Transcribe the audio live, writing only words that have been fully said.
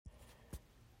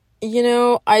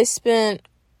I spent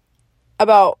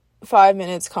about 5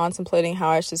 minutes contemplating how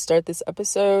I should start this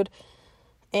episode,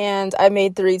 and I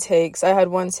made 3 takes. I had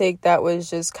one take that was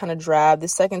just kind of drab. The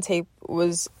second take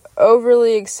was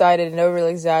overly excited and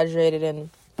overly exaggerated, and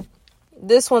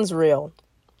this one's real.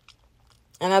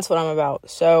 And that's what I'm about.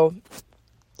 So,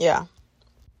 yeah.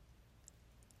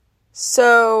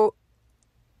 So,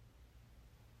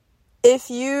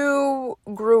 if you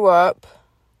grew up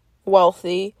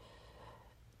wealthy,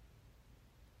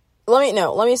 let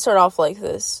me start off like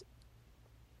this.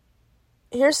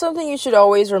 Here's something you should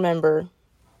always remember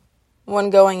when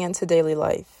going into daily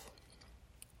life.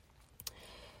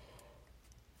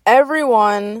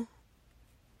 Everyone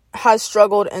has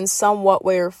struggled in some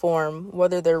way or form,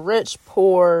 whether they're rich,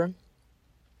 poor,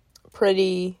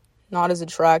 pretty, not as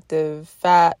attractive,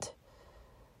 fat,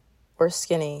 or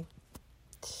skinny.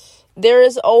 There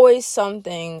is always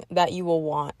something that you will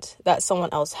want that someone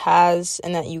else has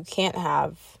and that you can't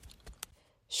have.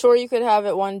 Sure, you could have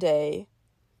it one day,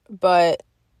 but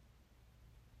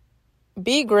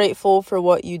be grateful for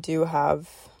what you do have.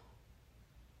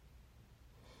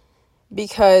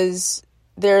 Because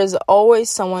there is always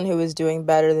someone who is doing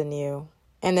better than you,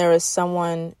 and there is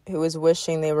someone who is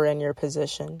wishing they were in your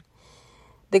position.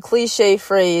 The cliche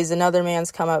phrase, another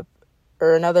man's come up,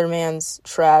 or another man's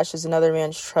trash is another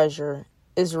man's treasure,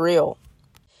 is real.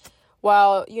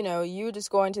 While, you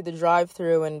just going to the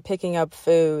drive-thru and picking up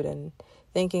food and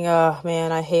thinking, oh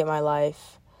man, I hate my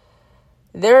life.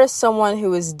 There is someone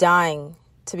who is dying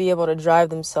to be able to drive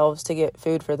themselves to get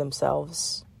food for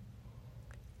themselves.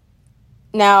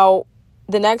 Now,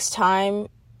 the next time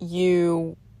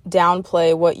you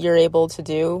downplay what you're able to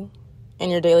do in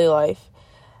your daily life,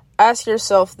 ask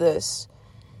yourself this.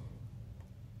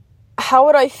 How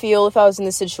would I feel if I was in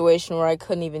a situation where I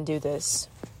couldn't even do this?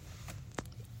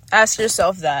 Ask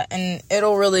yourself that, and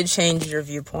it'll really change your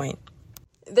viewpoint.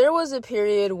 There was a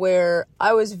period where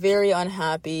I was very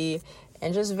unhappy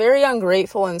and just very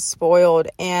ungrateful and spoiled,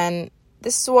 and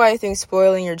this is why I think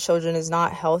spoiling your children is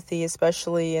not healthy,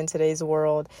 especially in today's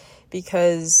world,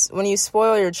 because when you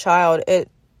spoil your child, it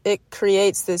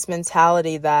creates this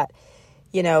mentality that,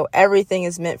 everything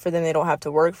is meant for them. They don't have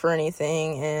to work for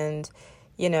anything, and,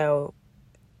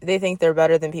 they think they're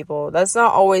better than people. That's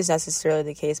not always necessarily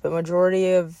the case, but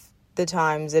majority of the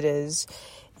times it is.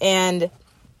 And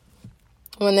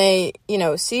when they,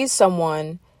 see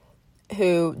someone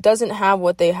who doesn't have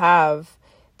what they have,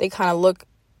 they look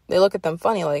at them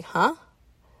funny, like, huh?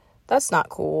 That's not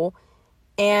cool.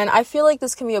 And I feel like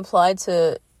this can be applied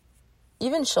to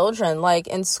even children, like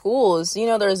in schools.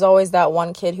 There's always that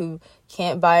one kid who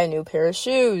can't buy a new pair of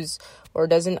shoes or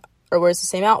wears the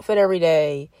same outfit every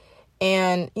day.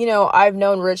 And, I've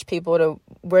known rich people to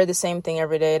wear the same thing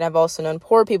every day, and I've also known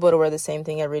poor people to wear the same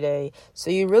thing every day.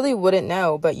 So you really wouldn't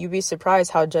know, but you'd be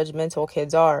surprised how judgmental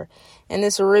kids are. And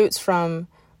this roots from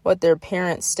what their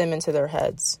parents stem into their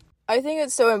heads. I think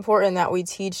it's so important that we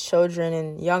teach children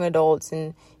and young adults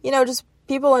and, just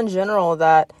people in general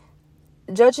that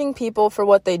judging people for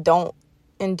what they don't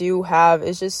and do have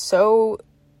is just so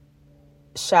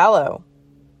shallow.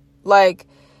 Like,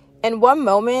 in one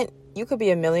moment, you could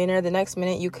be a millionaire. The next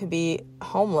minute, you could be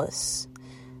homeless.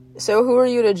 So who are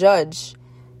you to judge?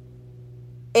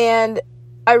 And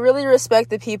I really respect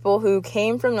the people who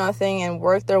came from nothing and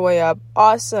worked their way up.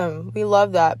 Awesome. We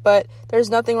love that. But there's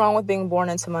nothing wrong with being born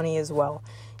into money as well.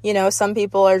 Some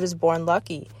people are just born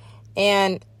lucky.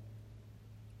 And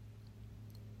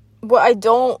what I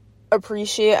don't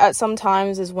appreciate at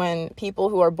sometimes is when people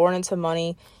who are born into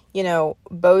money,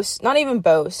 boast, not even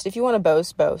boast. If you want to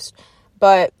boast, boast.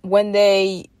 But when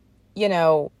they,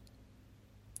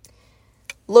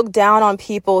 look down on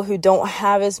people who don't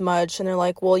have as much, and they're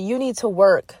like, well, you need to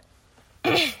work,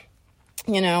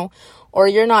 or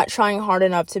you're not trying hard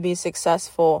enough to be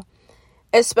successful,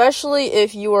 especially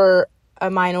if you are a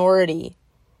minority.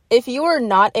 If you are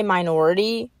not a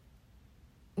minority,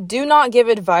 do not give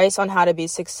advice on how to be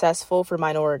successful for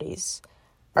minorities,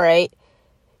 all right?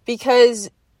 Because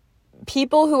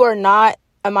people who are not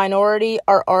a minority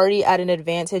are already at an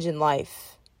advantage in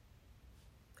life.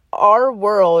 Our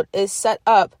world is set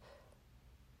up,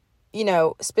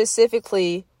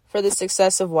 specifically for the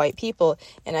success of white people.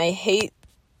 And I hate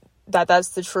that that's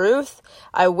the truth.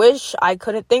 I wish I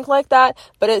couldn't think like that,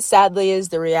 but it sadly is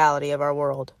the reality of our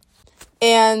world.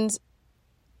 And,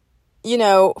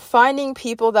 finding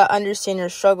people that understand your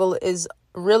struggle is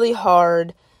really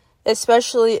hard,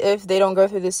 especially if they don't go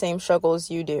through the same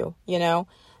struggles you do,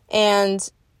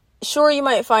 And sure, you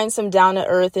might find some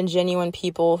down-to-earth and genuine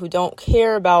people who don't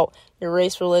care about your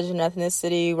race, religion,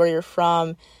 ethnicity, where you're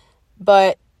from,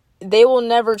 but they will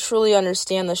never truly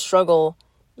understand the struggle,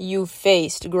 you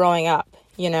faced growing up,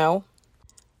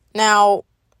 Now,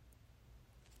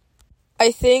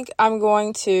 I think I'm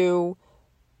going to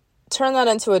turn that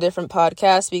into a different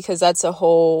podcast because that's a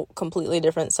whole completely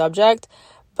different subject,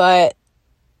 but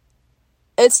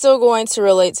it's still going to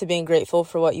relate to being grateful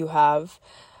for what you have.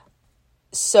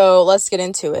 So let's get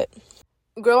into it.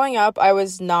 Growing up, I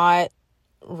was not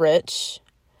rich,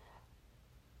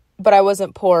 but I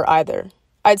wasn't poor either.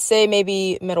 I'd say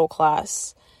maybe middle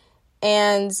class.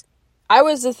 And I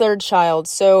was the third child,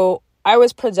 so I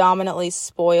was predominantly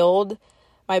spoiled.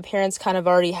 My parents kind of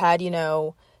already had,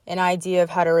 an idea of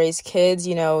how to raise kids.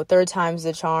 Third time's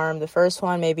the charm. The first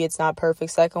one, maybe it's not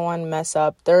perfect. Second one, mess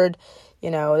up. Third,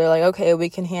 they're like, okay, we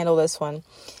can handle this one.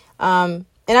 And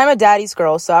I'm a daddy's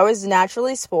girl, so I was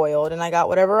naturally spoiled, and I got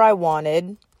whatever I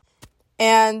wanted.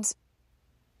 And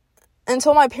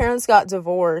until my parents got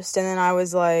divorced, and then I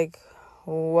was like,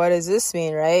 what does this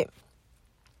mean, right?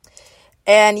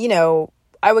 And,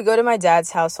 I would go to my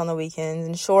dad's house on the weekends,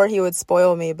 and sure, he would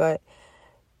spoil me, but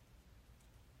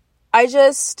I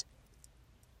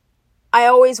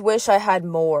always wish I had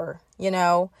more,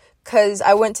 because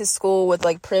I went to school with,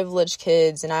 privileged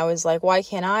kids, and I was like, why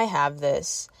can't I have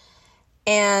this?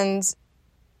 And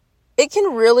it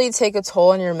can really take a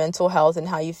toll on your mental health and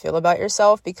how you feel about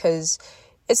yourself, because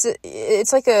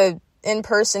it's like a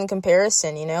in-person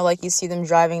comparison, you see them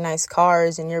driving nice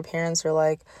cars, and your parents are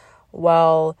like,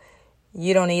 well,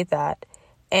 you don't need that.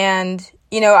 And,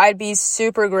 I'd be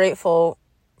super grateful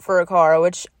for a car,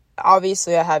 which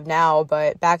obviously I have now,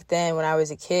 but back then when I was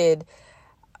a kid,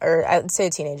 or I'd say a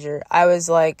teenager, I was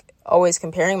always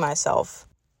comparing myself.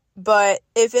 But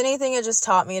if anything, it just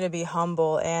taught me to be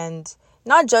humble and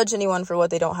not judge anyone for what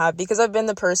they don't have, because I've been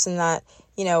the person that,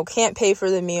 can't pay for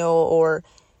the meal, or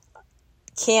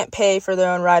can't pay for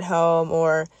their own ride home,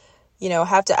 or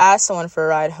have to ask someone for a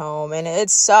ride home. And it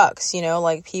sucks,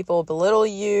 people belittle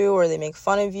you, or they make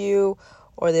fun of you,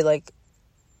 or they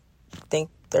think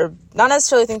they're not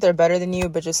necessarily think they're better than you,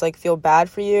 but just feel bad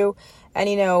for you.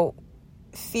 And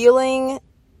feeling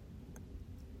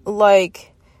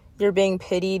like you're being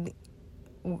pitied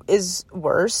is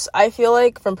worse, I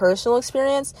feel from personal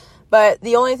experience. But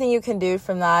the only thing you can do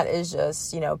from that is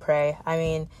just pray. I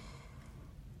mean,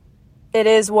 it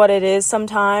is what it is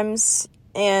sometimes,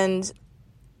 and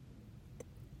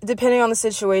depending on the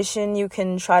situation, you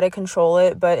can try to control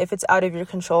it, but if it's out of your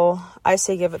control, I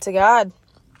say give it to God.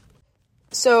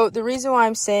 So the reason why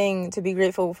I'm saying to be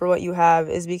grateful for what you have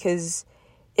is because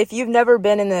if you've never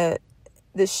been in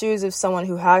the shoes of someone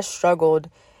who has struggled,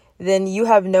 then you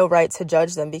have no right to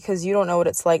judge them, because you don't know what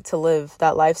it's like to live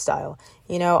that lifestyle.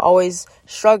 Always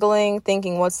struggling,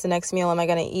 thinking, what's the next meal am I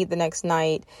going to eat the next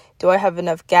night? Do I have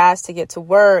enough gas to get to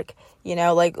work?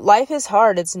 Life is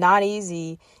hard. It's not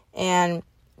easy. And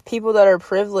people that are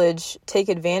privileged take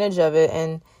advantage of it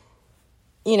and,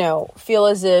 feel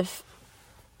as if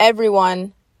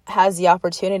everyone has the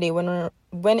opportunity when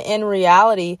in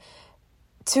reality,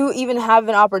 to even have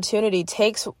an opportunity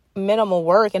takes minimal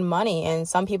work and money, and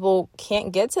some people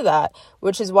can't get to that,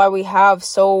 which is why we have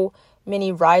so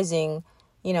many rising,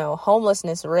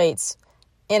 homelessness rates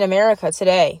in America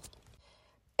today.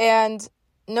 And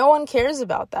no one cares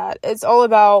about that. It's all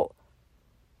about,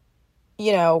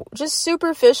 just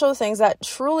superficial things that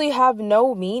truly have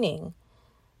no meaning.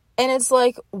 And it's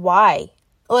why?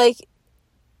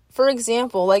 For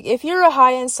example, if you're a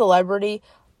high-end celebrity,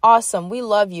 awesome, we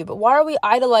love you, but why are we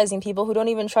idolizing people who don't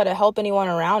even try to help anyone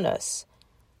around us?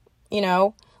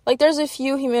 There's a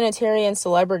few humanitarian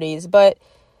celebrities, but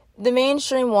the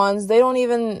mainstream ones, they don't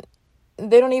even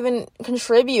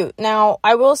contribute. Now,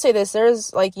 I will say this,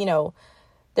 there's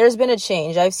been a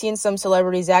change. I've seen some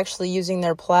celebrities actually using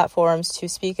their platforms to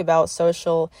speak about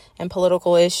social and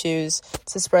political issues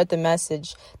to spread the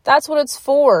message. That's what it's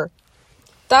for.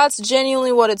 That's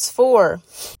genuinely what it's for.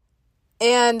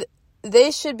 And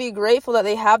they should be grateful that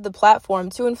they have the platform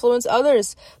to influence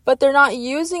others, but they're not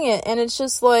using it. And it's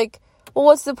just well,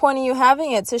 what's the point of you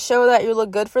having it? To show that you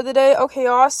look good for the day? Okay,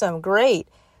 awesome, great.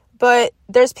 But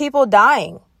there's people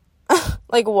dying.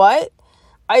 What?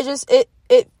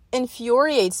 It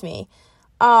infuriates me.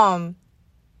 And,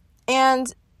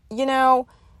 I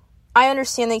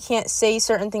understand they can't say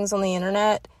certain things on the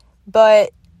internet,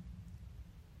 but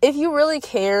if you really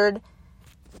cared,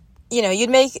 you'd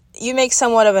make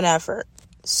somewhat of an effort.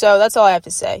 So that's all I have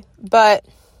to say. But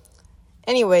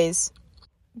anyways,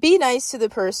 be nice to the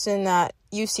person that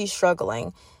you see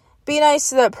struggling. Be nice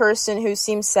to that person who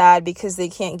seems sad because they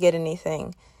can't get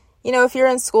anything. If you're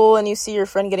in school and you see your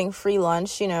friend getting free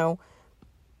lunch,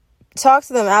 talk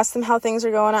to them, ask them how things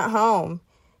are going at home.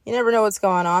 You never know what's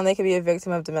going on. They could be a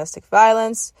victim of domestic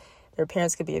violence. Their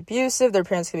parents could be abusive. Their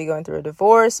parents could be going through a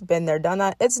divorce. Been there, done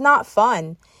that. It's not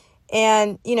fun.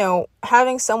 And,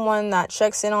 having someone that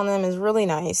checks in on them is really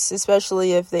nice,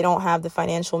 especially if they don't have the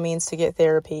financial means to get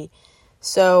therapy.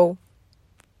 So,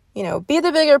 be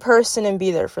the bigger person and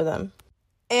be there for them.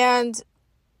 And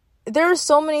there are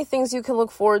so many things you can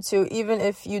look forward to, even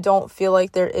if you don't feel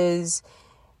like there is.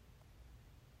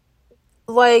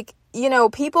 Like,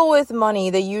 people with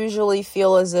money, they usually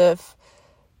feel as if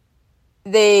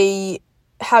they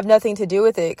have nothing to do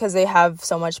with it because they have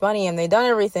so much money and they've done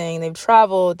everything. They've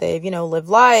traveled, they've, lived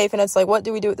life. And it's like, what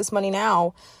do we do with this money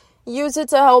now? Use it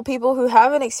to help people who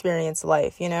haven't experienced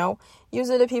life, Use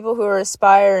it to people who are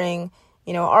aspiring,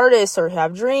 artists or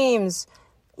have dreams.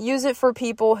 Use it for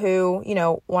people who,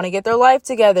 want to get their life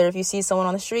together. If you see someone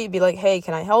on the street, be like, hey,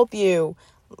 can I help you?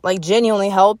 Like, genuinely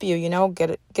help you,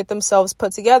 get themselves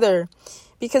put together.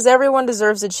 Because everyone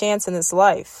deserves a chance in this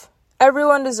life.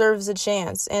 Everyone deserves a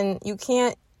chance, and you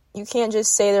can't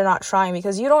just say they're not trying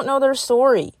because you don't know their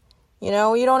story. You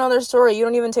don't know their story. You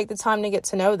don't even take the time to get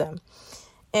to know them.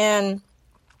 And,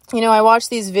 I watch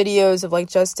these videos of like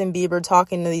Justin Bieber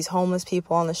talking to these homeless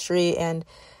people on the street, and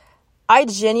I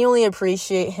genuinely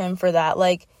appreciate him for that.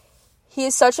 Like, he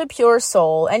is such a pure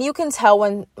soul, and you can tell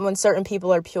when certain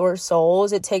people are pure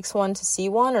souls. It takes one to see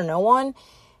one or know one.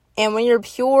 And when you're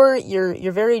pure,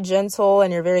 you're very gentle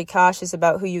and you're very cautious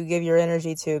about who you give your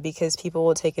energy to because people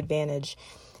will take advantage.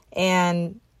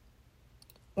 And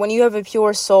when you have a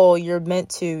pure soul, you're meant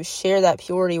to share that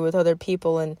purity with other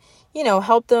people and,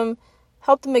 help them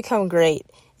become great.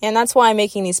 And that's why I'm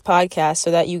making these podcasts,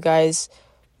 so that you guys,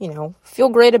 feel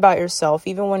great about yourself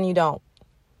even when you don't.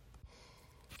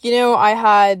 I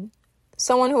had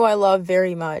someone who I love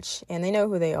very much, and they know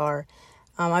who they are.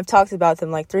 I've talked about them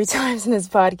like 3 times in this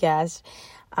podcast.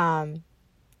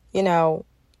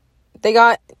 They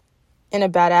got in a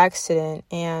bad accident,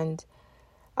 and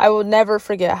I will never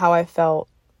forget how I felt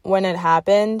when it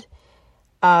happened.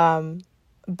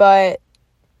 But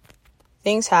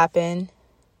things happen,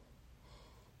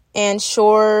 and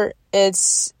sure,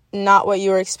 it's not what you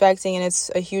were expecting, and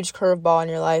it's a huge curveball in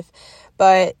your life.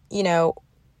 But,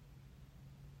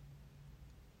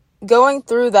 going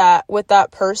through that with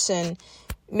that person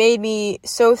made me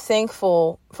so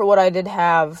thankful for what I did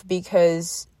have,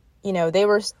 because, they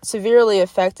were severely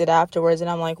affected afterwards. And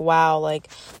I'm like, wow, like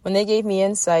when they gave me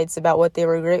insights about what they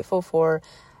were grateful for,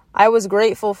 I was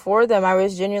grateful for them. I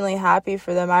was genuinely happy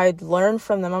for them. I'd learned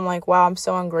from them. I'm like, wow, I'm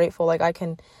so ungrateful. Like, I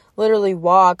can literally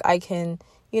walk. I can,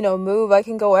 move. I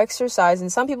can go exercise.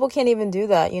 And some people can't even do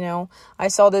that. I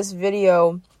saw this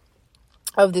video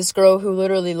of this girl who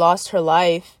literally lost her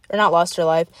life, or not lost her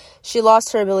life. She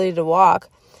lost her ability to walk.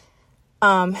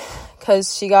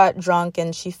 Because she got drunk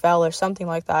and she fell or something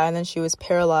like that, and then she was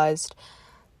paralyzed.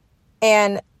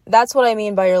 And that's what I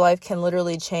mean by your life can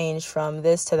literally change from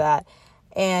this to that.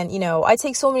 And, I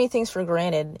take so many things for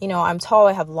granted. I'm tall,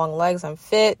 I have long legs, I'm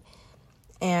fit.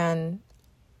 And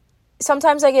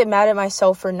sometimes I get mad at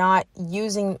myself for not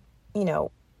using,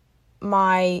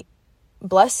 my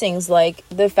blessings, like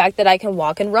the fact that I can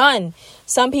walk and run.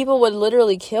 Some people would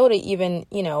literally kill to even,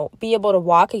 be able to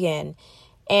walk again.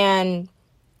 And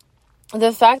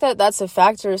the fact that that's a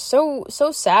factor is so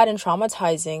sad and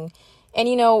traumatizing.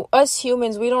 And, us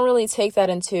humans, we don't really take that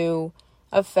into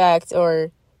effect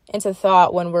or into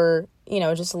thought when we're,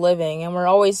 just living. And we're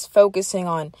always focusing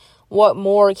on what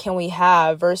more can we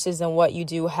have versus than what you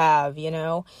do have,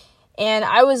 And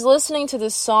I was listening to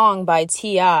this song by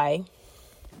T.I.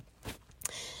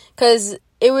 because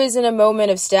it was in a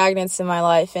moment of stagnance in my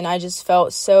life, and I just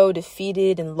felt so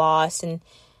defeated and lost, and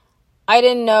I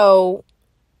didn't know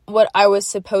what I was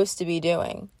supposed to be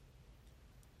doing.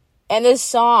 And this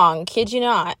song, kid you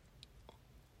not,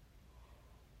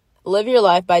 Live Your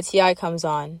Life by T.I. comes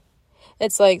on.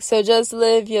 It's like, so just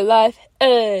live your life,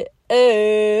 and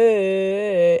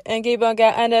keep on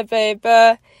getting the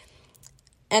paper.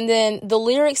 And then the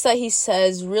lyrics that he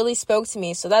says really spoke to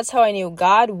me. So that's how I knew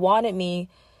God wanted me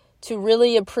to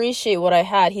really appreciate what I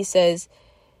had. He says,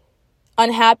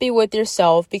 unhappy with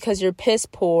yourself because you're piss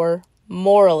poor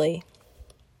morally.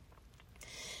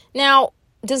 Now,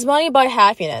 does money buy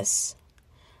happiness?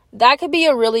 That could be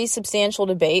a really substantial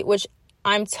debate, which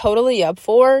I'm totally up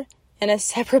for in a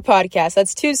separate podcast.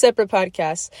 That's 2 separate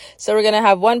podcasts. So we're going to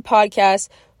have one podcast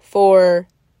for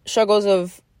struggles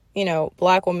of,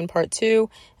 Black woman part 2,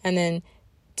 and then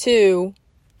 2,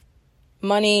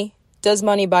 does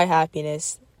money buy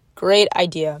happiness? Great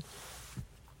idea.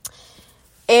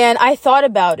 And I thought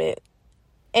about it.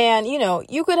 And,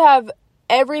 you could have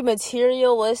every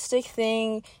materialistic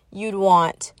thing you'd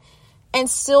want and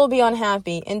still be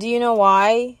unhappy. And do you know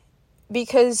why?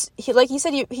 because like he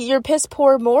said, you're piss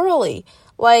poor morally.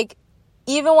 Like,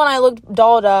 even when I looked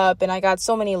dolled up and I got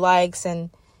so many likes and,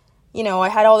 I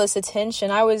had all this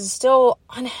attention, I was still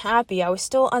unhappy. I was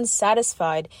still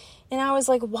unsatisfied. And I was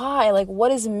like, why? Like,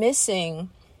 what is missing?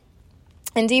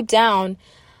 And deep down,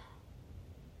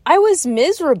 I was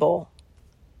miserable.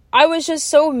 I was just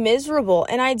so miserable,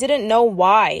 and I didn't know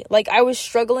why. Like, I was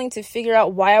struggling to figure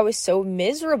out why I was so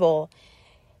miserable.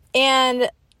 And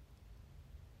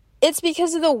it's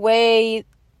because of the way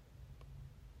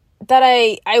that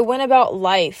I went about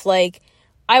life. Like,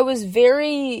 I was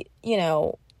very,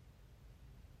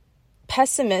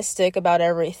 pessimistic about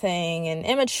everything and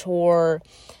immature.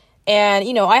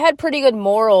 And, I had pretty good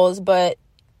morals, but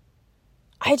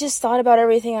I just thought about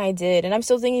everything I did. And I'm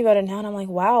still thinking about it now, and I'm like,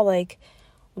 wow, like,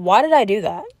 why did I do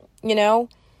that?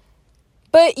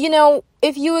 But,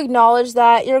 if you acknowledge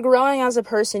that, you're growing as a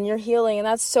person, you're healing, and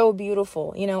that's so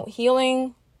beautiful.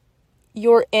 Healing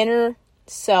your inner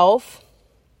self,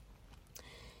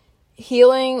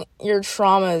 healing your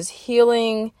traumas,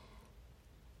 healing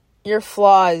your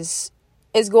flaws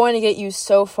is going to get you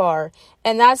so far.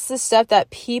 And that's the step that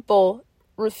people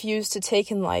refuse to take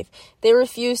in life. They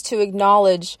refuse to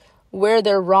acknowledge where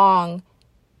they're wrong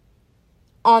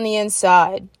on the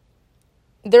inside.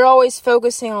 They're always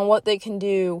focusing on what they can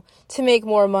do to make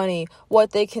more money,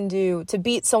 what they can do to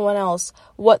beat someone else,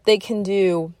 what they can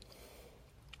do,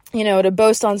 to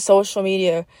boast on social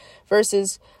media,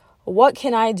 versus what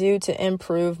can I do to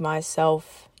improve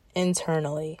myself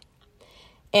internally?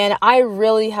 And I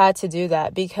really had to do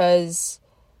that because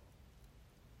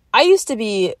I used to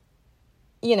be,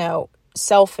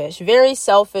 selfish, very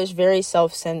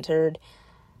self-centered.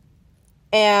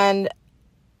 And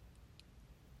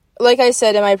like I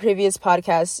said in my previous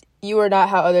podcast, you are not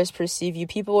how others perceive you.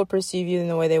 People will perceive you in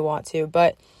the way they want to.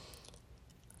 But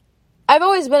I've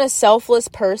always been a selfless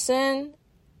person,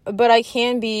 but I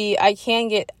can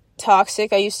get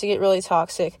toxic. I used to get really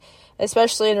toxic,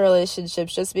 especially in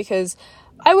relationships, just because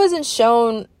I wasn't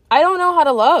shown. I don't know how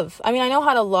to love. I mean, I know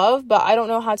how to love, but I don't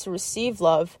know how to receive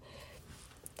love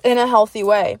in a healthy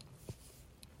way.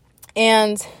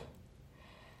 And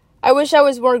I wish I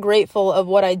was more grateful of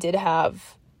what I did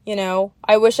have.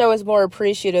 I wish I was more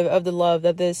appreciative of the love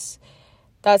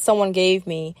that someone gave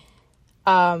me.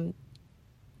 They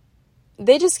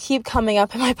just keep coming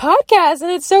up in my podcast, and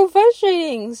it's so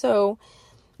frustrating.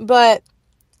 But,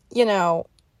 and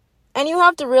you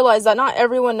have to realize that not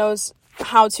everyone knows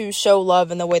how to show love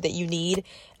in the way that you need.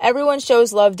 Everyone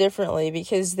shows love differently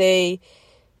because they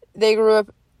grew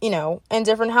up, in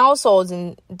different households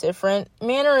and different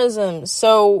mannerisms.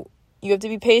 So you have to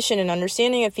be patient and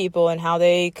understanding of people and how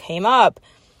they came up.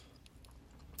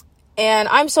 And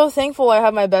I'm so thankful I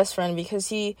have my best friend because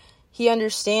he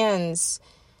understands.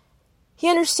 He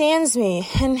understands me.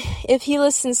 And if he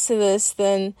listens to this,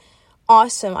 then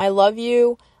awesome. I love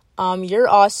you. You're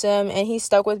awesome. And he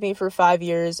stuck with me for 5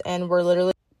 years, and we're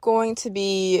literally going to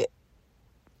be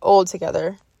old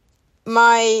together.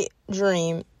 My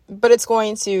dream, but it's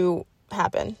going to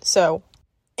happen. So,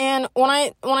 and when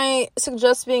I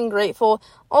suggest being grateful,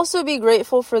 also be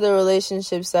grateful for the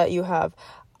relationships that you have.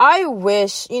 I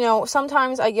wish,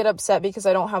 sometimes I get upset because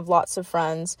I don't have lots of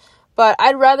friends, but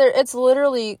it's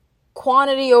literally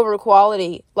quantity over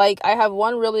quality. Like, I have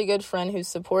one really good friend who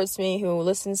supports me, who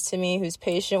listens to me, who's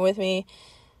patient with me.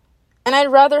 And I'd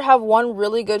rather have one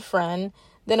really good friend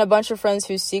than a bunch of friends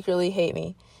who secretly hate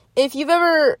me. If you've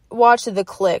ever watched The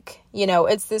Click,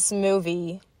 it's this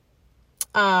movie.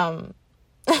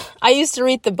 I used to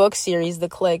read the book series, The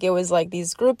Click. It was like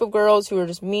these group of girls who were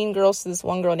just mean girls to this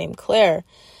one girl named Claire.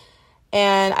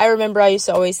 And I remember I used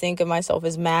to always think of myself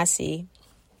as Massey.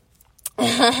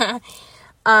 And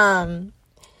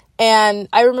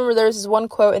I remember there was this one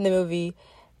quote in the movie,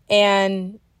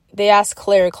 and they asked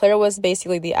Claire. Claire was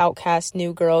basically the outcast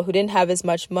new girl who didn't have as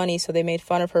much money, so they made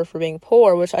fun of her for being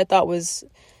poor, which I thought was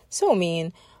so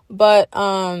mean. But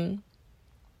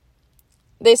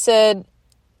they said,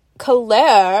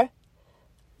 Claire,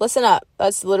 listen up.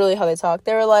 That's literally how they talk.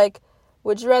 They were like,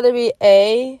 would you rather be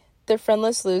A, the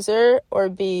friendless loser, or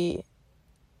B,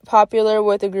 popular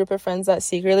with a group of friends that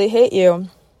secretly hate you?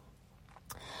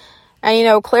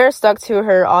 And, Claire stuck to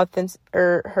her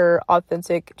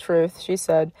authentic truth. She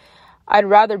said, I'd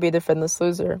rather be the friendless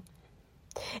loser.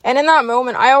 And in that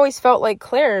moment, I always felt like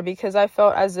Claire, because I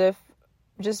felt as if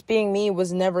just being me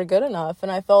was never good enough.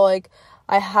 And I felt like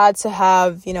I had to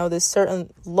have, this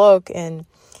certain look and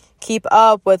keep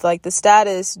up with, like, the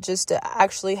status just to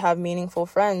actually have meaningful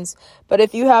friends. But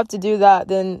if you have to do that,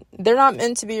 then they're not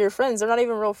meant to be your friends. They're not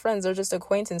even real friends. They're just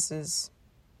acquaintances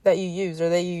that you use, or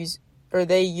they use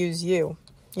you,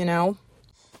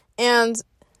 And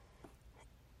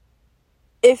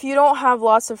if you don't have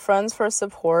lots of friends for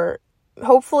support,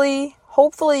 hopefully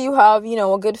you have,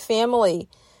 a good family.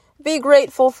 Be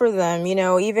grateful for them.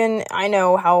 Even I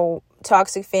know how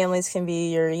toxic families can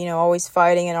be. You're, always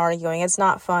fighting and arguing. It's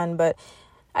not fun, but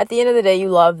at the end of the day, you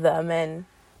love them. And,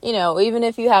 even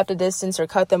if you have to distance or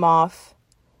cut them off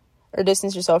or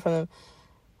distance yourself from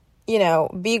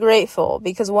them, be grateful,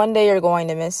 because one day you're going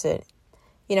to miss it.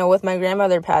 With my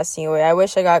grandmother passing away, I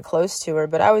wish I got close to her,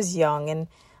 but I was young and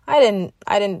I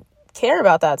didn't care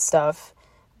about that stuff.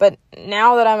 But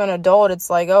now that I'm an adult, it's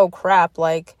like, oh crap,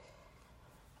 like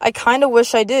I kind of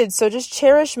wish I did. So just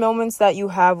cherish moments that you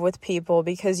have with people,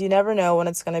 because you never know when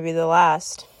it's going to be the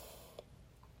last.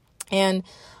 And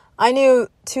I knew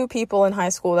 2 people in high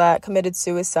school that committed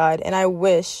suicide, and I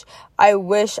wish I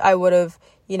would have,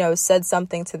 said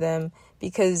something to them,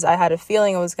 because I had a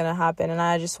feeling it was going to happen. And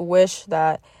I just wish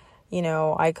that,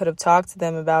 I could have talked to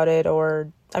them about it,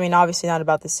 or, obviously not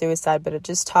about the suicide, but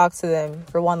just talk to them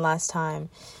for one last time.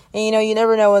 And, you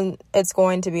never know when it's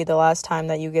going to be the last time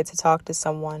that you get to talk to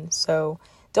someone. So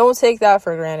don't take that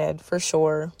for granted, for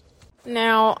sure.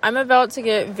 Now, I'm about to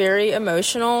get very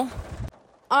emotional.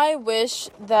 I wish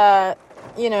that,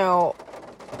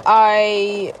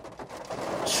 I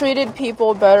treated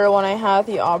people better when I had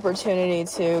the opportunity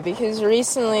to, because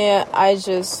recently I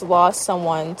just lost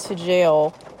someone to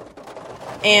jail,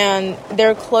 and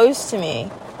they're close to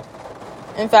me.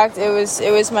 In fact, it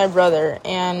was my brother,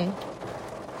 and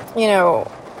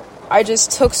I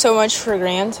just took so much for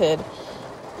granted,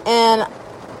 and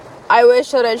I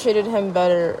wish that I treated him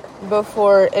better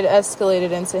before it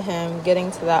escalated into him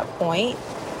getting to that point.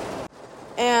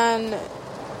 And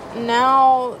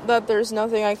now that there's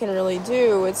nothing I can really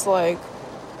do, it's like,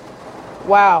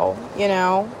 wow,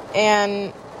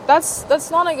 and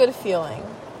that's not a good feeling.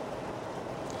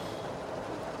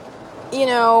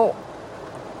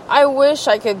 I wish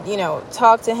I could,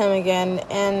 talk to him again,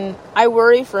 and I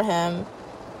worry for him,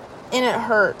 and it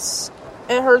hurts.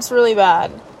 It hurts really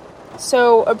bad.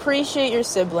 So appreciate your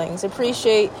siblings.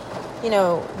 Appreciate,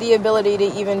 the ability to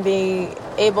even be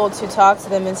able to talk to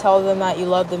them and tell them that you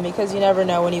love them, because you never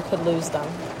know when you could lose them.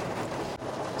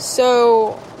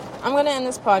 So I'm going to end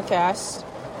this podcast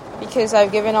because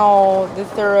I've given all the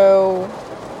thorough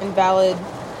and valid,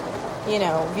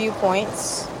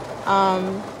 viewpoints.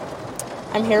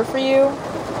 I'm here for you,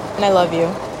 and I love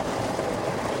you.